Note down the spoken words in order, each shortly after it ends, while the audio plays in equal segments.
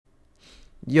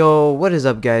Yo, what is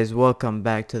up, guys? Welcome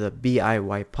back to the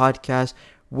BIY podcast,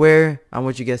 where I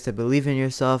want you guys to believe in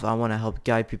yourself. I want to help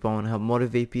guide people. I want to help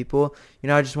motivate people.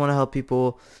 I just want to help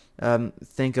people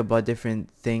think about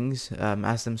different things,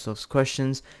 ask themselves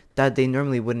questions that they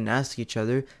normally wouldn't ask each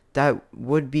other. That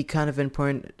would be kind of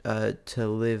important to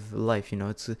live life.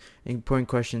 It's important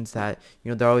questions that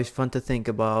they're always fun to think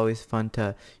about, always fun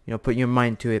to put your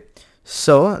mind to it.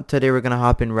 So today we're gonna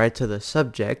hop in right to the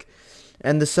subject,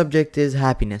 and the subject is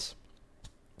happiness.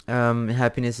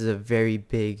 Happiness is a very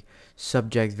big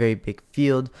subject, very big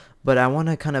field, but I want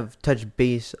to kind of touch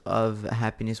base of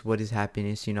happiness. What is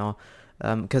happiness?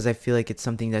 Because I feel like it's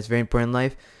something that's very important in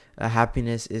life.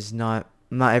 Happiness is not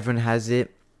everyone has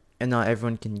it, and not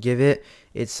everyone can give it.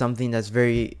 It's something that's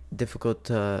very difficult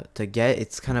to get.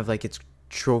 It's kind of like its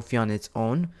trophy on its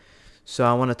own. So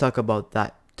I want to talk about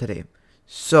that today.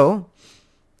 So,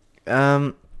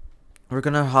 um, we're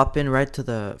gonna hop in right to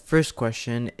the first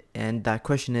question, and that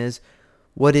question is,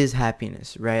 what is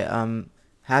happiness? Right?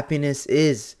 Happiness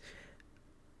is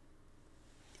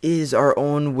our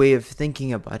own way of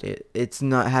thinking about it. It's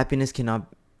not happiness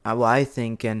cannot. Well, I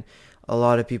think, and a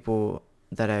lot of people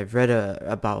that I've read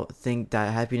about think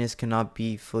that happiness cannot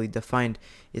be fully defined.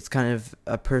 It's kind of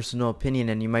a personal opinion,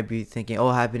 and you might be thinking,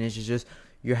 oh, happiness is just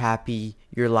you're happy,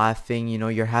 you're laughing,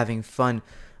 you're having fun,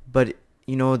 but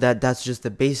that's just the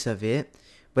base of it.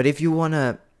 But if you want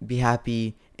to be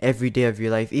happy every day of your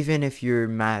life, even if you're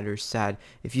mad or sad,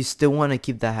 if you still want to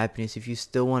keep that happiness, if you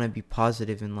still want to be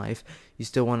positive in life, you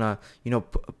still want to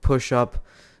push up,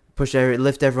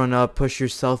 lift everyone up, push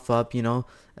yourself up,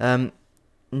 um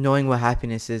knowing what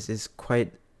happiness is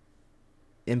quite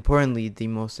importantly the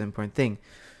most important thing.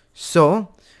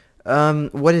 So,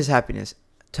 what is happiness?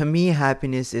 To me,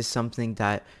 happiness is something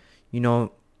that, you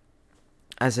know,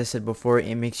 as I said before,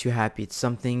 it makes you happy. It's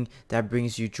something that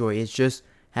brings you joy. It's just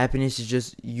happiness is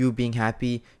just you being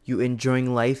happy, you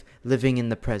enjoying life, living in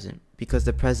the present. Because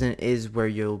the present is where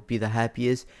you'll be the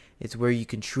happiest. It's where you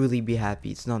can truly be happy.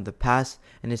 It's not the past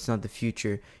and it's not the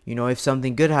future. If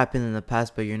something good happened in the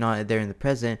past but you're not there in the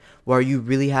present, well, are you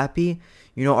really happy?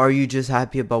 Are you just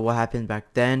happy about what happened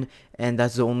back then and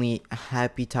that's the only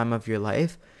happy time of your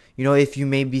life? If you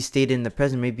maybe stayed in the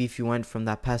present, maybe if you went from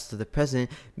that past to the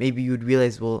present, maybe you'd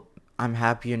realize, well, I'm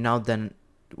happier now than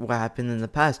what happened in the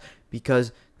past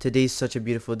because today's such a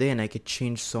beautiful day and I could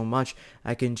change so much.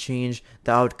 I can change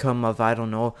the outcome of, I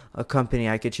don't know, a company.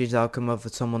 I could change the outcome of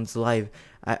someone's life.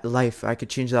 I could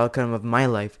change the outcome of my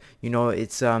life.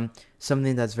 It's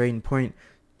something that's very important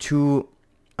to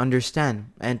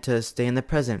understand and to stay in the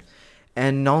present.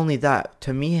 And not only that,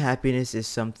 to me, happiness is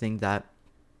something that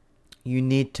you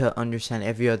need to understand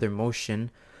every other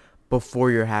emotion before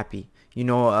you're happy.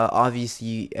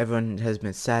 Obviously, everyone has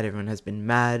been sad, everyone has been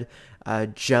mad,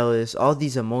 jealous, all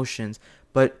these emotions.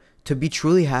 But to be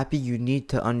truly happy, you need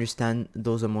to understand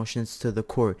those emotions to the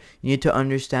core. You need to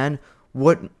understand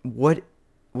what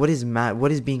is mad,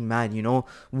 what is being mad.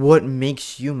 What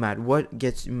makes you mad,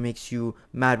 makes you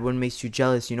mad, what makes you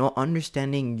jealous.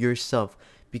 Understanding yourself,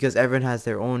 because everyone has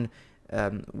their own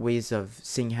ways of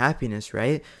seeing happiness,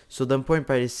 right? So the important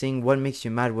part is seeing what makes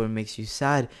you mad, what makes you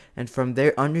sad, and from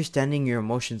there, understanding your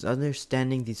emotions,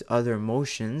 understanding these other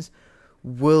emotions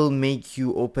will make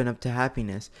you open up to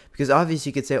happiness. Because obviously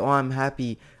you could say, oh, I'm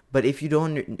happy, but if you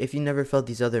never felt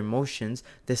these other emotions,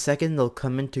 the second they'll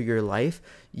come into your life,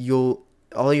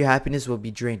 all your happiness will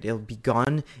be drained. It'll be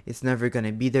gone. It's never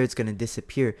gonna be there. It's gonna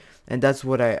disappear. And that's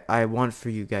what I want for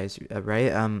you guys,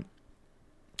 right?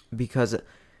 Because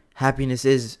happiness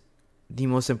is the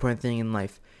most important thing in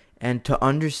life. And to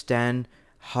understand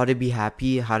how to be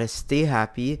happy, how to stay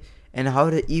happy, and how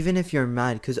to, even if you're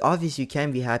mad, because obviously you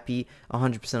can't be happy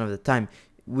 100% of the time.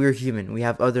 We're human. We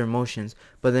have other emotions.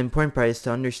 But the important part is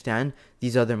to understand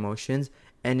these other emotions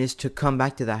and is to come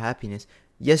back to that happiness.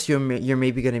 Yes, you're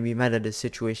maybe going to be mad at a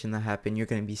situation that happened. You're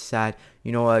going to be sad.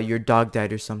 Your dog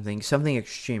died or something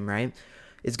extreme, right?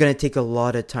 It's going to take a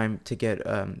lot of time to get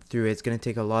through it. It's going to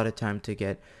take a lot of time to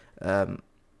get um,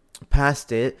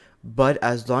 past it. But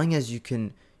as long as you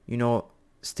can,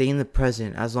 stay in the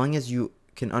present, as long as you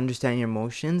can understand your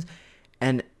emotions,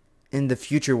 and in the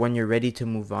future when you're ready to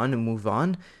move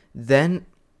on, then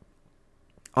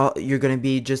you're going to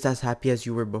be just as happy as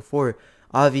you were before.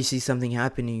 Obviously something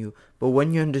happened to you, but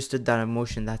when you understood that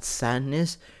emotion, that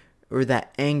sadness or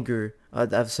that anger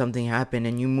of something happened,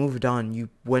 and you moved on, you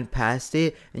went past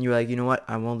it, and you're like, you know what,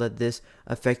 I won't let this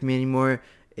affect me anymore.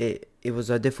 It was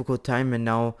a difficult time and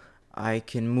now I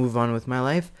can move on with my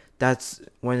life. That's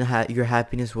when your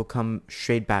happiness will come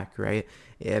straight back, right?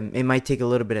 It might take a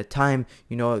little bit of time,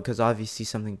 because obviously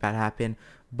something bad happened,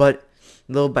 but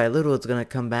little by little it's gonna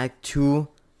come back to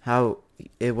how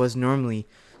it was normally.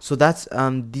 So that's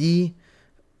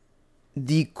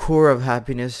the core of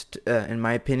happiness, in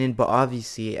my opinion. But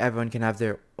obviously everyone can have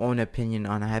their own opinion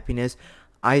on happiness.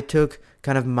 I took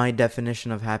kind of my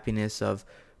definition of happiness, of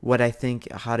what I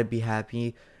think how to be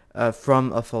happy,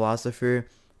 from a philosopher.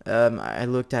 I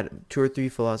looked at two or three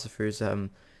philosophers,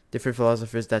 different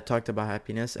philosophers that talked about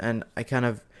happiness, and I kind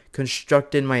of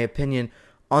constructed my opinion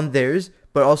on theirs,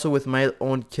 but also with my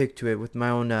own kick to it, with my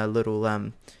own little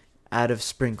add of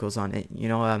sprinkles on it,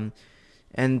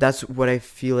 and that's what I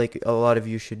feel like a lot of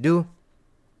you should do,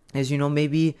 is,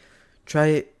 maybe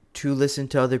try to listen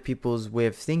to other people's way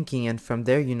of thinking, and from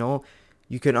there,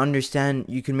 you can understand,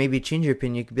 you can maybe change your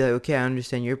opinion. You could be like, okay, I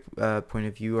understand your point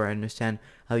of view, or I understand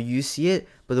how you see it,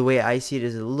 but the way I see it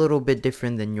is a little bit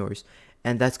different than yours,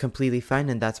 and that's completely fine,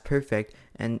 and that's perfect,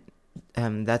 and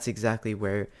that's exactly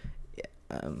where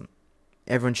um,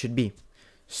 everyone should be.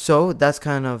 So that's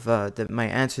kind of my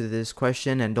answer to this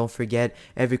question. And don't forget,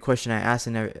 every question I ask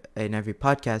in every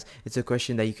podcast, it's a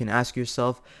question that you can ask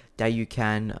yourself, that you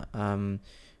can,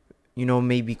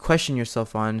 maybe question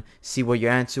yourself on, see what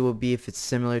your answer will be, if it's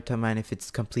similar to mine, if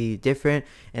it's completely different.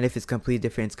 And if it's completely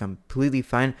different, it's completely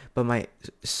fine. But my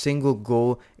single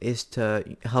goal is to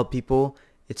help people.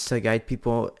 It's to guide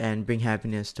people and bring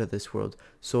happiness to this world.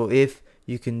 So if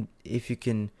you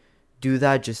can do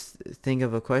that, just think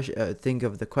of a question, think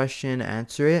of the question,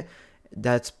 answer it.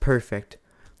 That's perfect.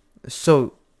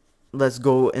 So let's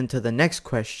go into the next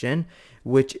question,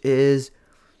 which is,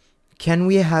 can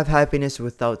we have happiness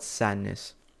without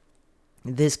sadness?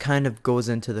 This kind of goes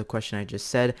into the question I just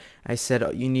said. I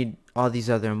said you need all these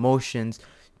other emotions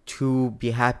to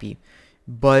be happy,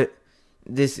 but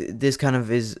this kind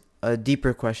of is a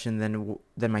deeper question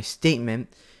than my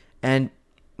statement. And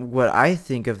what I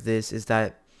think of this is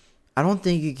that I don't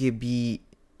think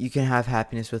you can have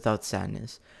happiness without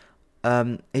sadness.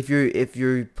 If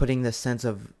you're putting the sense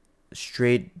of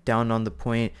straight down on the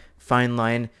point, fine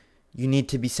line, you need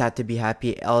to be sad to be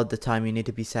happy all the time. You need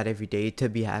to be sad every day to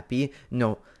be happy.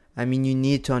 No, I mean, you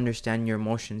need to understand your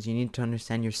emotions. You need to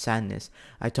understand your sadness.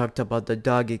 I talked about the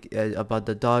dog,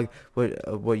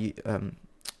 what you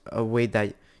a way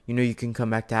that you can come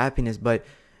back to happiness, but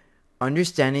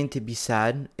understanding to be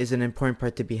sad is an important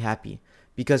part to be happy.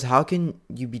 Because how can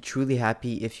you be truly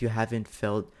happy if you haven't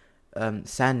felt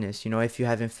sadness? If you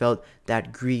haven't felt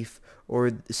that grief,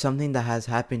 or something that has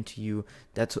happened to you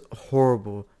that's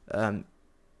horrible.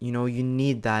 You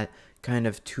need that kind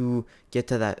of to get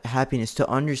to that happiness. To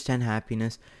understand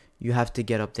happiness, you have to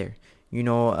get up there. You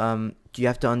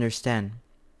have to understand.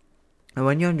 And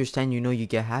when you understand, you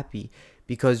get happy,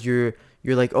 because you're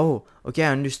like, oh, okay,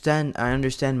 I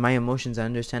understand my emotions, I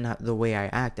understand the way I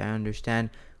act, I understand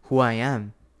who I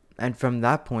am. And from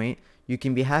that point, you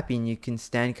can be happy, and you can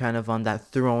stand kind of on that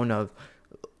throne of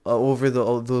over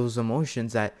all those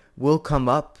emotions that will come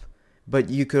up, but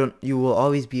you will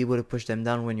always be able to push them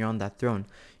down when you're on that throne.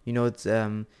 It's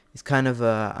kind of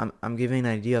I'm giving an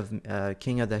idea of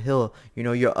King of the Hill.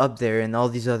 You're up there, and all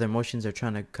these other emotions are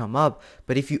trying to come up,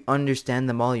 but if you understand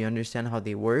them all, you understand how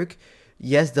they work.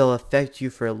 Yes, they'll affect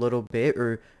you for a little bit,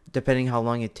 or depending how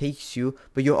long it takes you,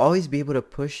 but you'll always be able to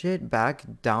push it back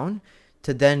down,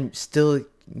 to then still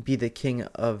be the king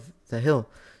of the hill.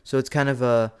 So it's kind of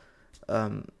a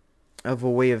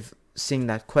way of seeing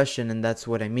that question, and that's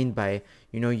what I mean by,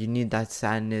 you need that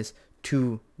sadness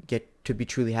to get to be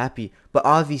truly happy. But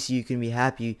obviously you can be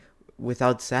happy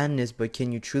without sadness, but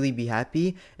can you truly be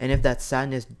happy? And if that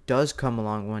sadness does come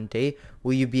along one day,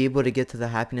 will you be able to get to the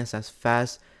happiness as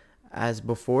fast as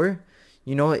before?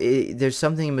 There's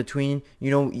something in between.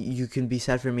 You can be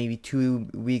sad for maybe 2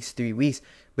 weeks, 3 weeks,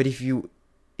 but that's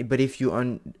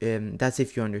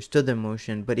if you understood the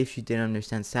emotion. But if you didn't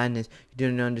understand sadness, you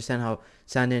didn't understand how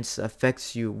sadness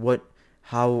affects you,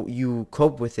 how you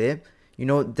cope with it,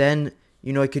 then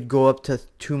it could go up to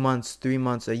 2 months, 3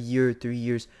 months, a year, 3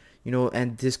 years,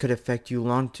 and this could affect you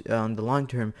on the long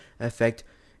term, affect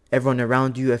everyone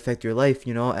around you, affect your life,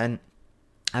 and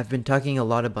I've been talking a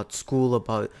lot about school,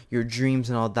 about your dreams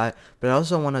and all that, but I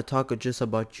also want to talk just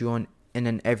about you in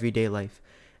an everyday life.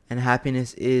 And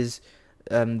happiness is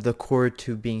the core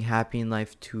to being happy in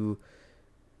life. Well,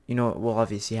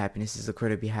 obviously happiness is the core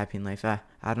to be happy in life. I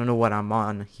don't know what I'm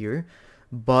on here,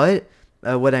 but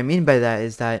what I mean by that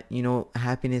is that,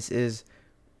 happiness is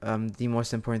the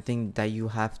most important thing that you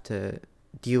have to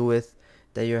deal with,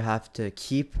 that you have to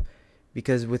keep,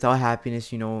 because without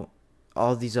happiness,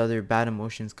 all these other bad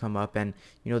emotions come up, and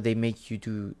they make you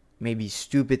do maybe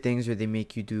stupid things, or they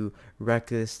make you do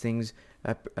reckless things,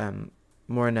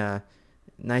 more in a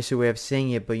nicer way of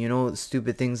saying it, but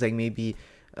stupid things like maybe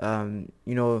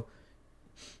you know,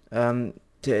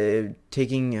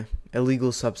 taking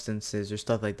illegal substances or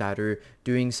stuff like that, or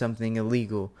doing something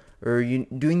illegal, or you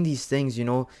doing these things,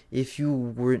 if you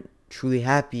weren't truly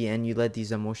happy and you let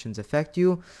these emotions affect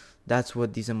you, that's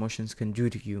what these emotions can do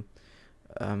to you.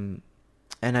 um,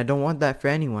 and I don't want that for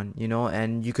anyone,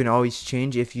 and you can always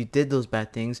change. If you did those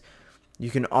bad things, you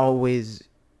can always,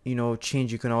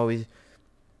 change. You can always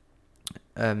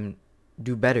um,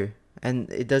 do better.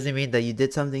 And it doesn't mean that you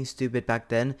did something stupid back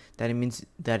then that it means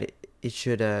that it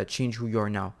should change who you are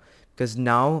now. Because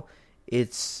now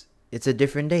it's a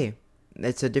different day.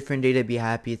 It's a different day to be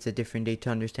happy. It's a different day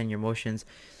to understand your emotions.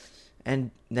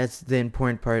 And that's the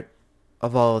important part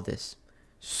of all of this.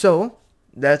 So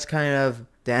that's kind of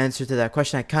the answer to that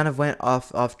question. I kind of went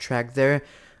off track there.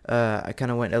 I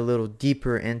kind of went a little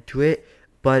deeper into it,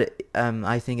 but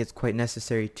I think it's quite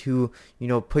necessary to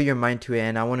put your mind to it.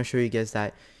 And I want to show you guys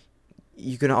that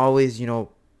you can always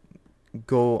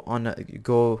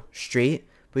go straight,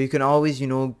 but you can always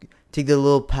take the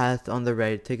little path on the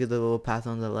right, take the little path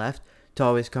on the left to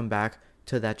always come back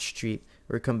to that street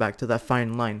or come back to that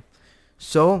fine line.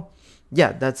 So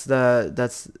yeah, that's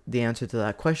the answer to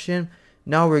that question.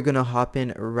 Now we're gonna hop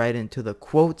in right into the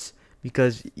quotes,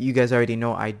 because you guys already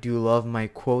know I do love my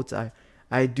quotes.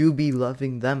 I do be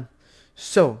loving them.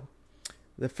 So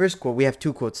the first quote, we have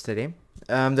two quotes today.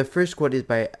 The first quote is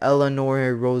by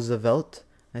Eleanor Roosevelt.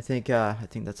 I think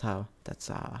that's how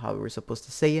we're supposed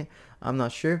to say it. I'm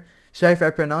not sure. Sorry if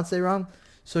I pronounce it wrong.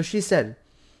 So she said,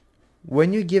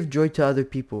 "When you give joy to other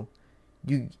people,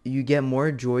 you get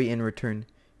more joy in return.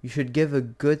 You should give a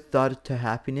good thought to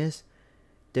happiness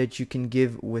that you can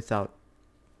give without."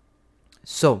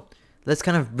 So let's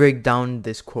kind of break down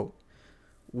this quote.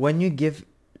 When you give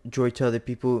joy to other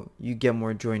people, you get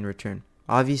more joy in return.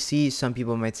 Obviously, some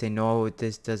people might say, "No,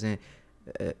 this doesn't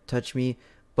touch me."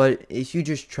 But if you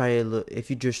just try it out,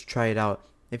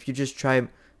 if you just try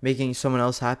making someone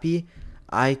else happy,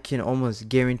 I can almost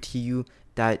guarantee you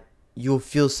that you'll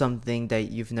feel something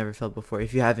that you've never felt before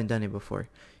if you haven't done it before.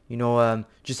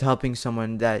 Just helping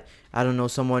someone that, I don't know,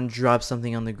 someone drops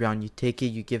something on the ground, you take it,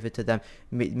 you give it to them.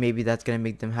 Maybe that's gonna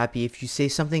make them happy. If you say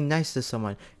something nice to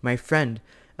someone, my friend,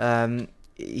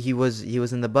 he was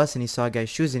in the bus and he saw a guy's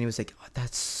shoes and he was like, "Oh,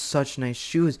 that's such nice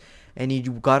shoes," and he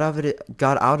got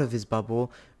out of his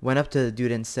bubble, went up to the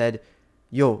dude and said,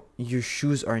 "Yo, your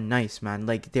shoes are nice, man.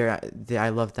 Like I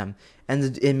love them."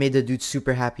 And it made the dude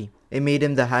super happy. It made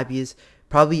him the happiest.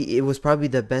 It was probably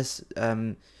the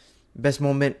best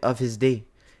moment of his day.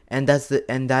 And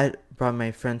that brought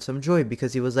my friend some joy,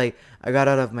 because he was like, "I got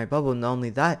out of my bubble." Not only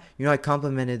that, I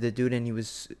complimented the dude and he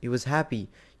was happy.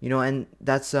 And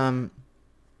that's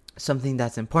something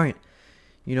that's important.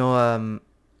 You know,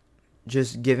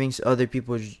 just giving other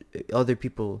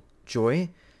people joy,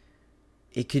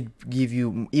 it could give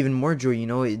you even more joy,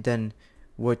 than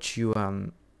what you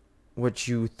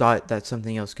thought that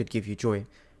something else could give you joy.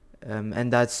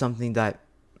 And that's something that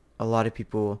a lot of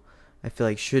people, I feel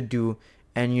like, should do.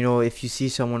 And if you see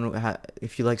someone,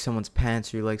 if you like someone's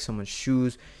pants, or you like someone's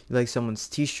shoes, you like someone's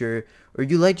t-shirt, or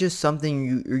you like just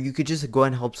something, or you could just go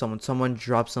and help someone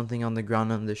drop something on the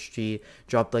ground on the street,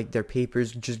 drop like their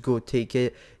papers, just go take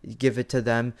it, give it to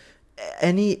them.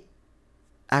 Any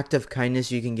act of kindness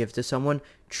you can give to someone,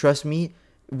 trust me,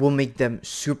 will make them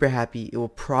super happy. It will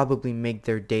probably make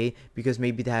their day, because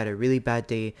maybe they had a really bad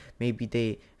day, maybe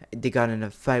they got in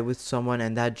a fight with someone,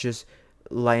 and that just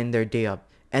lightened their day up.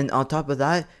 And on top of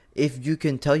that, if you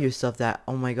can tell yourself that,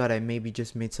 "Oh my god, I maybe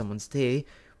just made someone's day,"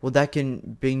 well, that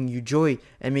can bring you joy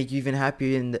and make you even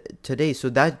happier today. So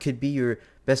that could be your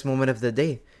best moment of the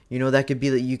day. That could be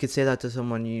that you could say that to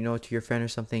someone, to your friend or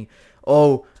something.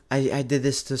 "Oh, I did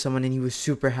this to someone and he was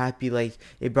super happy. Like,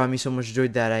 it brought me so much joy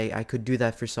that I could do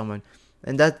that for someone."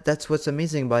 And that's what's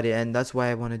amazing about it. And that's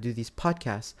why I want to do these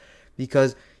podcasts.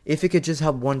 Because if it could just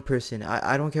help one person,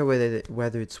 I don't care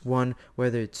whether it's one,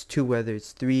 whether it's two, whether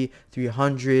it's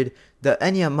 300,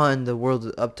 any amount in the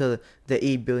world up to the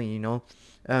 8 billion,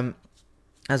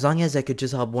 as long as I could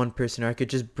just help one person, or I could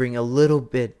just bring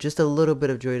just a little bit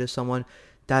of joy to someone,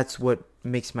 that's what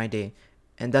makes my day.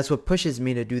 And that's what pushes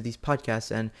me to do these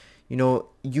podcasts. And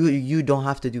you don't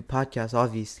have to do podcasts,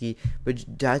 obviously, but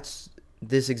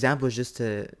this example is just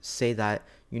to say that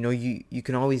you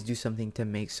can always do something to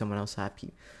make someone else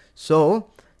happy. So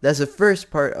that's the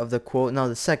first part of the quote. Now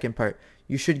the second part: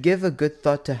 you should give a good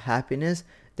thought to happiness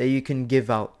that you can give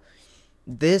out.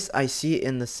 This I see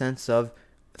in the sense of,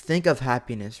 think of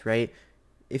happiness, right?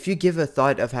 If you give a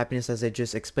thought of happiness as I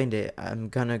just explained it, I'm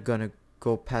gonna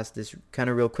go past this kind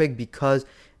of real quick, because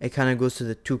it kind of goes to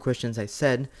the two questions I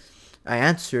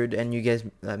answered, and you guys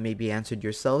maybe answered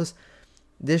yourselves.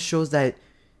 This shows that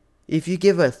if you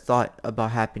give a thought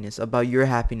about happiness, about your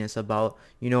happiness, about,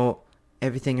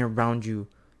 everything around you,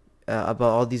 about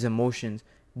all these emotions,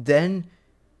 then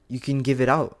you can give it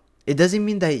out. It doesn't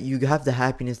mean that you have the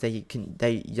happiness that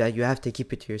that you have to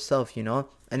keep it to yourself,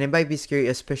 And it might be scary,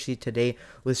 especially today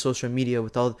with social media,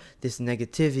 with all this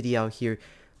negativity out here.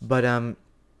 But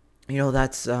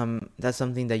that's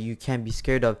something that you can't be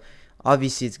scared of.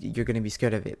 Obviously, you're gonna be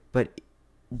scared of it, but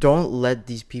don't let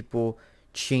these people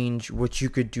change what you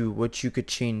could do, what you could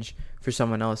change for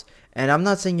someone else. And I'm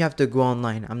not saying you have to go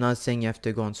online. I'm not saying you have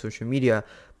to go on social media,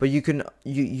 but you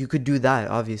could do that,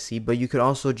 obviously. But you could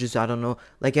also just, I don't know,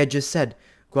 like I just said,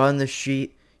 go out in the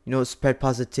street, spread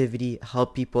positivity,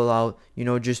 help people out,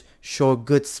 just show a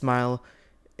good smile.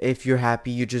 If you're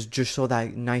happy, you just show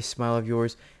that nice smile of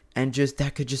yours, and just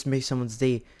that could just make someone's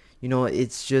day.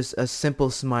 It's just a simple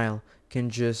smile can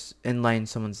just enlighten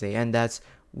someone's day, and that's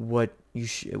what we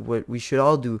should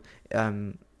all do.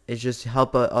 Is just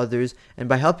help others, and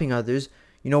by helping others,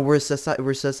 we're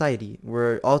society.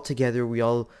 We're all together. We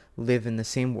all live in the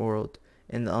same world,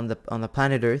 on the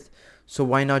planet Earth. So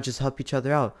why not just help each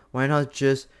other out? Why not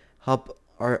just help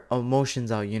our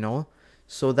emotions out?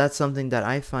 So that's something that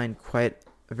I find quite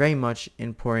very much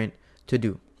important to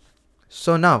do.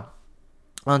 So now,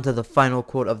 on to the final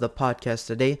quote of the podcast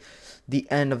today. The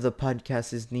end of the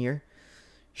podcast is near.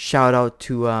 Shout out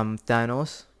to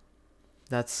Thanos.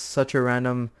 That's such a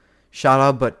random shout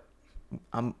out, but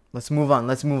let's move on.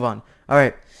 All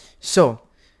right. So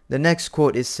the next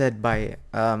quote has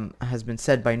been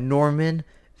said by Norman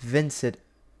Vincent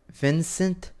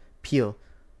Peale.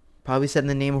 Probably said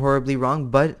the name horribly wrong,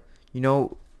 but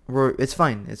it's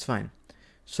fine. It's fine.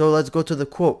 So let's go to the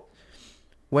quote.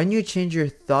 When you change your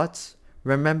thoughts,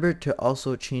 remember to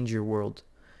also change your world.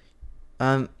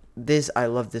 I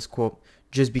love this quote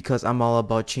just because I'm all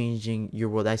about changing your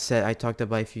world. I talked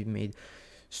about if you made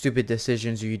stupid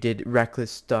decisions or you did reckless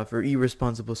stuff or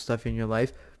irresponsible stuff in your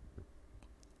life.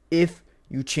 If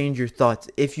you change your thoughts,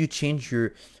 if you change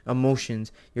your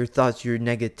emotions, your thoughts, your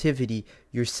negativity,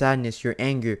 your sadness, your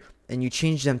anger, and you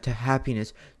change them to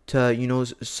happiness, to,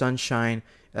 sunshine,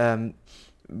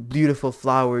 beautiful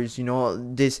flowers,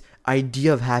 this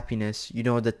idea of happiness,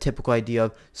 the typical idea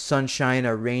of sunshine,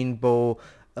 a rainbow,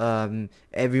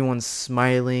 everyone's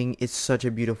smiling, it's such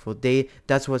a beautiful day.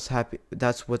 That's what's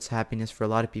happiness for a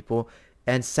lot of people.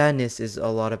 And sadness is a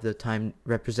lot of the time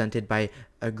represented by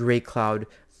a gray cloud,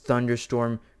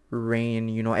 thunderstorm,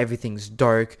 rain, everything's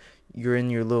dark, you're in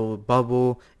your little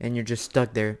bubble and you're just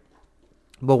stuck there.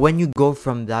 But when you go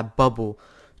from that bubble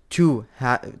to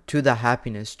the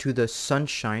happiness, to the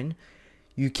sunshine,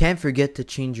 you can't forget to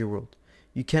change your world.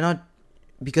 You cannot,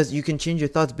 because you can change your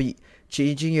thoughts, but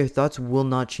changing your thoughts will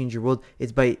not change your world.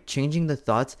 It's by changing the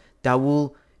thoughts that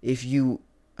will, if you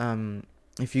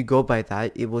go by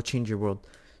that, it will change your world.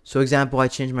 So example, I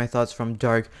changed my thoughts from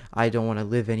dark, I don't want to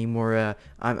live anymore,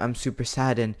 I'm super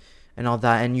sad and all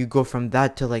that, and you go from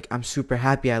that to like, I'm super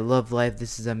happy, I love life,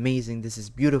 this is amazing, this is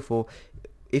beautiful.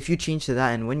 If you change to that,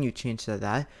 and when you change to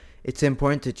that, it's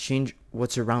important to change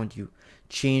what's around you.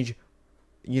 Change,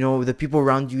 the people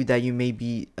around you that you may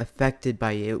be affected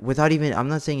by it without even, I'm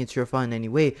not saying it's your fault in any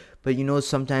way, but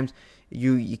sometimes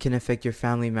you can affect your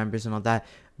family members and all that.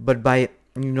 But by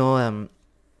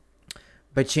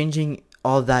changing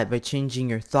all that, by changing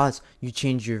your thoughts, you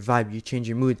change your vibe, you change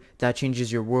your mood. That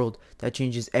changes your world. That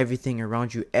changes everything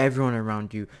around you, everyone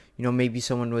around you. Maybe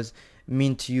someone was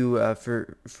mean to you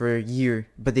for a year,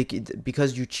 but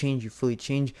because you fully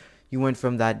change, you went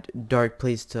from that dark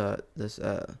place to this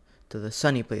to the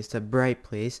sunny place, to bright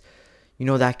place.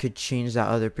 That could change that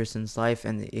other person's life,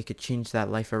 and it could change that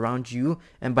life around you.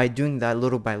 And by doing that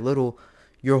little by little,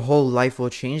 your whole life will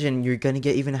change, and you're going to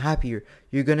get even happier.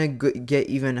 You're going to get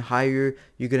even higher.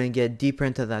 You're going to get deeper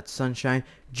into that sunshine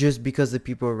just because the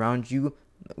people around you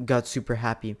got super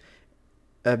happy.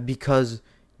 Because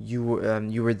you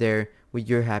were there with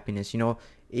your happiness.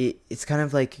 It's kind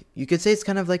of like, you could say it's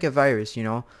kind of like a virus.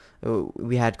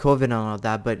 We had COVID and all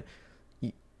that, but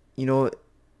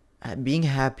being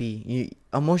happy,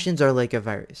 emotions are like a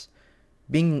virus.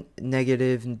 Being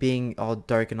negative and being all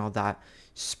dark and all that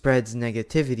spreads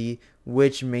negativity,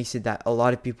 which makes it that a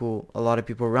lot of people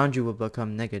around you will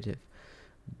become negative.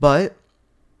 But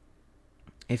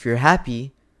if you're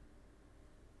happy,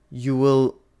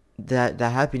 that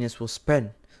happiness will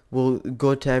spread, will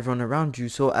go to everyone around you.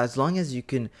 So as long as you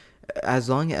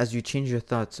change your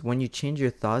thoughts, when you change your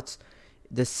thoughts,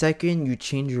 the second you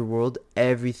change your world,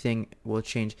 everything will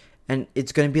change. And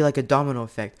it's going to be like a domino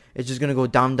effect. It's just going to go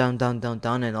down, down, down, down,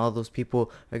 down. And all those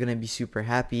people are going to be super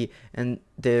happy. And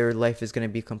their life is going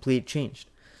to be completely changed.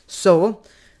 So,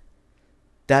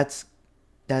 that's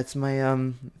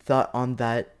my thought on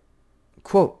that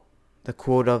quote.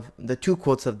 The two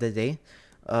quotes of the day,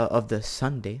 of the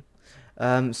Sunday.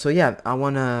 So yeah, I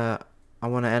wanna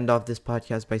end off this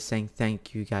podcast by saying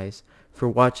thank you guys for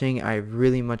watching. I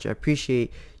really much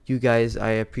appreciate you guys.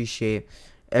 I appreciate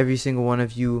every single one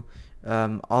of you.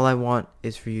 All I want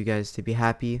is for you guys to be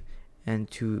happy and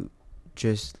to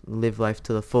just live life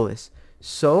to the fullest.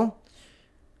 So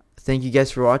thank you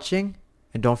guys for watching,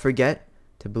 and don't forget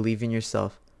to believe in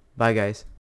yourself. Bye guys.